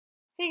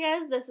Hey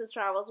guys, this is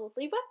Travels with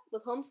Levi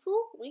with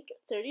Homeschool Week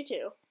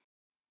 32.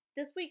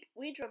 This week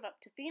we drove up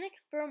to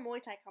Phoenix for a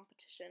Muay Thai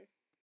competition.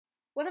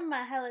 One of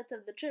my highlights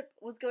of the trip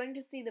was going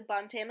to see the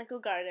botanical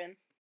garden.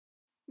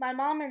 My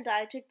mom and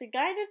I took the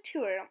guided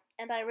tour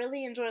and I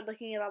really enjoyed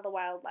looking at all the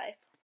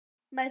wildlife.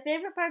 My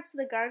favorite parts of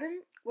the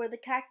garden were the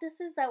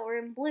cactuses that were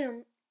in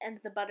bloom and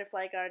the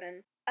butterfly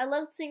garden. I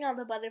loved seeing all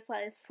the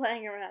butterflies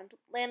flying around,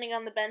 landing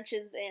on the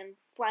benches and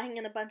flying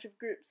in a bunch of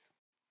groups.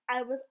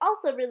 I was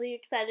also really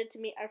excited to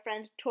meet our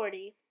friend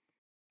Torty.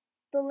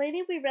 The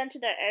lady we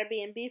rented our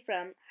Airbnb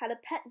from had a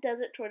pet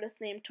desert tortoise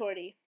named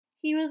Torty.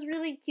 He was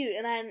really cute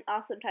and I had an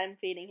awesome time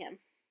feeding him.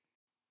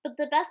 But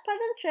the best part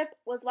of the trip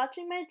was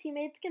watching my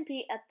teammates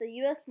compete at the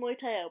US Muay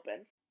Thai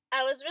Open.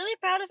 I was really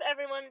proud of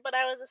everyone, but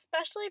I was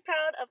especially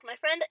proud of my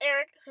friend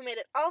Eric, who made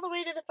it all the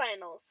way to the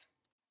finals.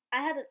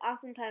 I had an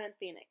awesome time in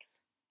Phoenix.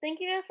 Thank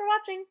you guys for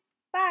watching.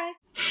 Bye!